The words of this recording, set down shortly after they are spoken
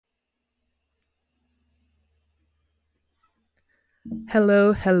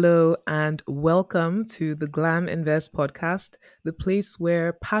Hello, and welcome to the Glam Invest podcast, the place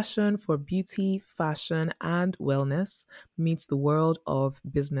where passion for beauty, fashion, and wellness meets the world of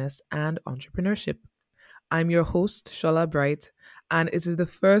business and entrepreneurship. I'm your host, Shola Bright, and it is the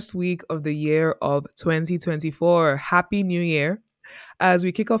first week of the year of 2024. Happy New Year! As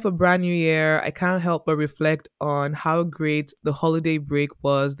we kick off a brand new year, I can't help but reflect on how great the holiday break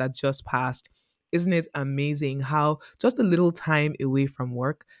was that just passed. Isn't it amazing how just a little time away from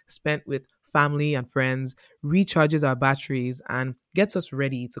work, spent with family and friends, recharges our batteries and gets us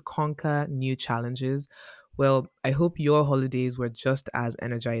ready to conquer new challenges? Well, I hope your holidays were just as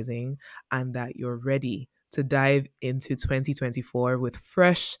energizing and that you're ready to dive into 2024 with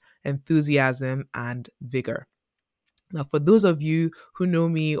fresh enthusiasm and vigor. Now, for those of you who know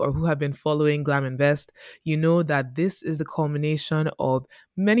me or who have been following Glam Invest, you know that this is the culmination of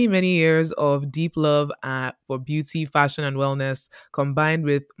many years of deep love for beauty, fashion, and wellness, combined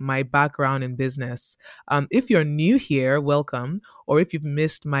with my background in business. If you're new here, welcome. Or if you've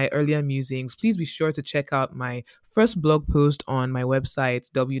missed my earlier musings, please be sure to check out my first blog post on my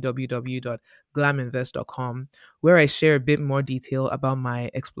website, www.glaminvest.com, where I share a bit more detail about my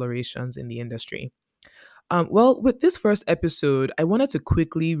explorations in the industry. With this first episode, I wanted to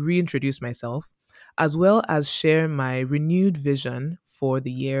quickly reintroduce myself as well as share my renewed vision for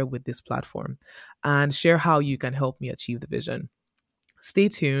the year with this platform and share how you can help me achieve the vision. Stay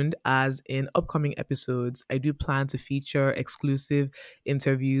tuned as in upcoming episodes, I do plan to feature exclusive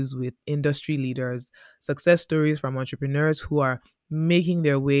interviews with industry leaders, success stories from entrepreneurs who are making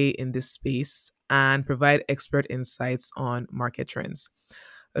their way in this space, and provide expert insights on market trends.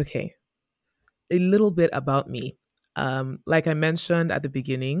 Okay, a little bit about me. Like I mentioned at the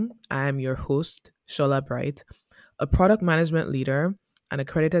beginning, I am your host, Shola Bright, a product management leader, an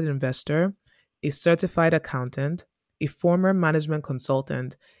accredited investor, a certified accountant, a former management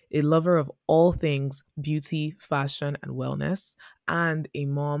consultant, a lover of all things beauty, fashion, and wellness, and a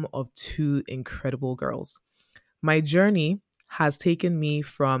mom of two incredible girls. My journey has taken me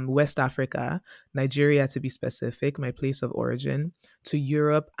from West Africa, Nigeria to be specific, my place of origin, to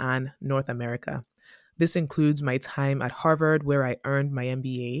Europe and North America. This includes my time at Harvard, where I earned my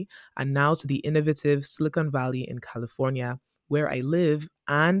MBA, and now to the innovative Silicon Valley in California, where I live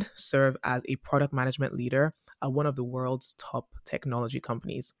and serve as a product management leader at one of the world's top technology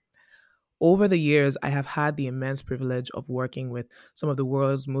companies. Over the years, I have had the immense privilege of working with some of the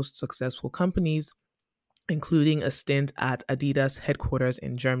world's most successful companies, including a stint at Adidas headquarters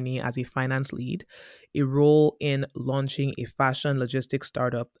in Germany as a finance lead, a role in launching a fashion logistics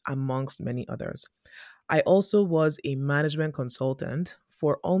startup, amongst many others. I also was a management consultant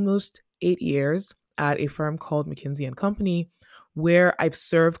for almost 8 years at a firm called McKinsey and Company, where I've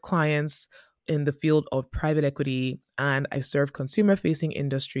served clients in the field of private equity and I've served consumer facing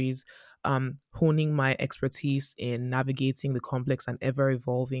industries, honing my expertise in navigating the complex and ever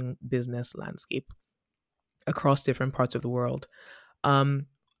evolving business landscape across different parts of the world. Um,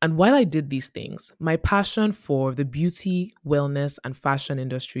 and while I did these things, my passion for the beauty, wellness, and fashion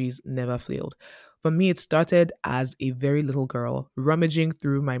industries never failed. For me, it started as a very little girl, rummaging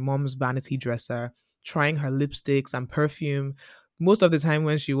through my mom's vanity dresser, trying her lipsticks and perfume, most of the time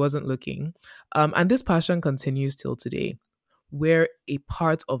when she wasn't looking. And this passion continues till today, where a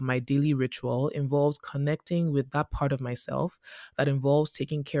part of my daily ritual involves connecting with that part of myself that involves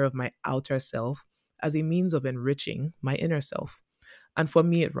taking care of my outer self as a means of enriching my inner self. And for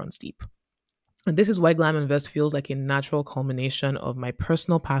me, it runs deep. And this is why Glam Invest feels like a natural culmination of my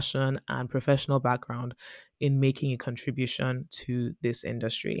personal passion and professional background in making a contribution to this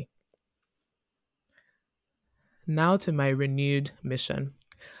industry. Now to my renewed mission.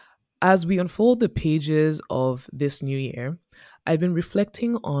 As we unfold the pages of this new year, I've been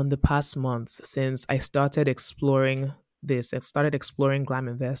reflecting on the past months since I started exploring this. I started exploring Glam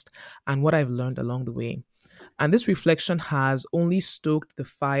Invest and what I've learned along the way. And this reflection has only stoked the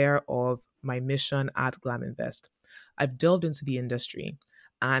fire of my mission at Glam Invest. I've delved into the industry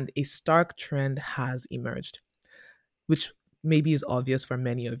and a stark trend has emerged, which maybe is obvious for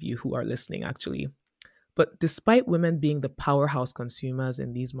many of you who are listening, actually. But despite women being the powerhouse consumers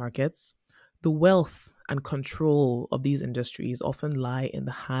in these markets, the wealth and control of these industries often lie in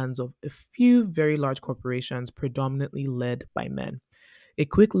the hands of a few very large corporations, predominantly led by men. A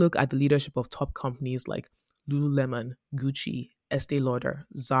quick look at the leadership of top companies like Lululemon, Gucci, Estee Lauder,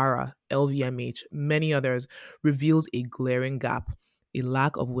 Zara, LVMH, many others reveals a glaring gap, a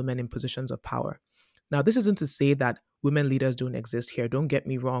lack of women in positions of power. Now, this isn't to say that women leaders don't exist here. Don't get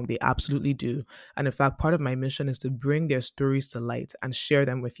me wrong, they absolutely do. And in fact, part of my mission is to bring their stories to light and share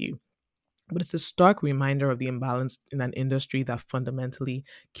them with you. but it's a stark reminder of the imbalance in an industry that fundamentally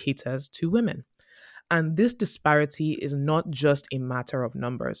caters to women. And this disparity is not just a matter of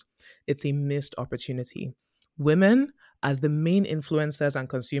numbers, it's a missed opportunity. Women, as the main influencers and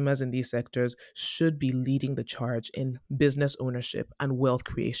consumers in these sectors, should be leading the charge in business ownership and wealth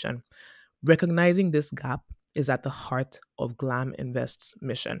creation. Recognizing this gap is at the heart of Glam Invest's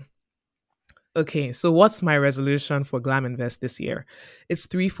mission. Okay, so what's my resolution for Glam Invest this year? It's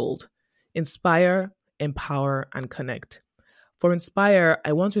threefold: inspire, empower, and connect. For Inspire,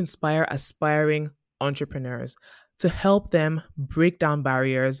 I want to inspire aspiring entrepreneurs to help them break down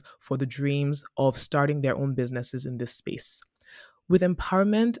barriers for the dreams of starting their own businesses in this space. With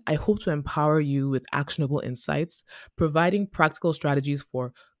empowerment, I hope to empower you with actionable insights, providing practical strategies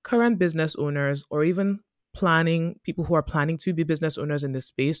for current business owners or even planning people who are planning to be business owners in this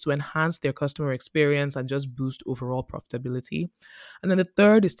space to enhance their customer experience and just boost overall profitability. And then the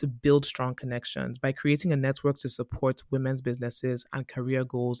third is to build strong connections by creating a network to support women's businesses and career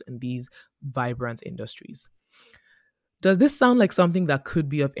goals in these vibrant industries. Does this sound like something that could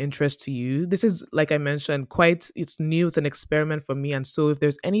be of interest to you? This is, like I mentioned, it's new, it's an experiment for me. And so if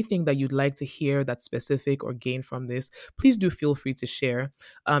there's anything that you'd like to hear that's specific or gain from this, please do feel free to share.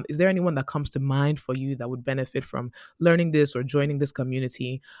 Is there anyone that comes to mind for you that would benefit from learning this or joining this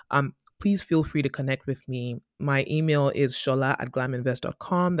community? Please feel free to connect with me. My email is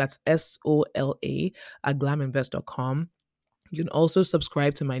shola@glaminvest.com. That's SOLA at glaminvest.com. You can also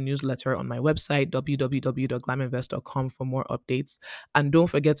subscribe to my newsletter on my website, www.glaminvest.com, for more updates. And don't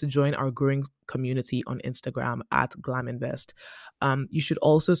forget to join our growing community on Instagram at glaminvest. You should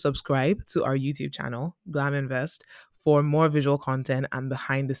also subscribe to our YouTube channel, Glam Invest, for more visual content and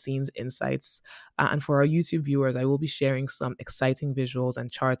behind the scenes insights. And for our YouTube viewers, I will be sharing some exciting visuals and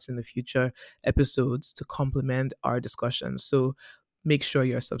charts in the future episodes to complement our discussions. So make sure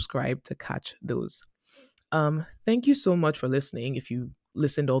you're subscribed to catch those. Thank you so much for listening. If you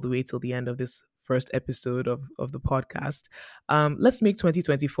listened all the way till the end of this first episode of the podcast, let's make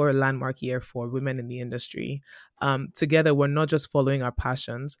 2024 a landmark year for women in the industry. Together, we're not just following our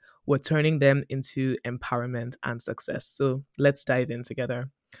passions, we're turning them into empowerment and success. So let's dive in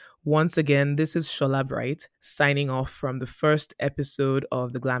together. Once again, this is Shola Bright signing off from the first episode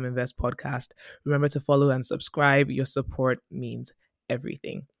of the Glam Invest podcast. Remember to follow and subscribe. Your support means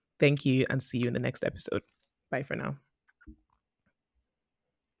everything. Thank you and see you in the next episode. Bye for now.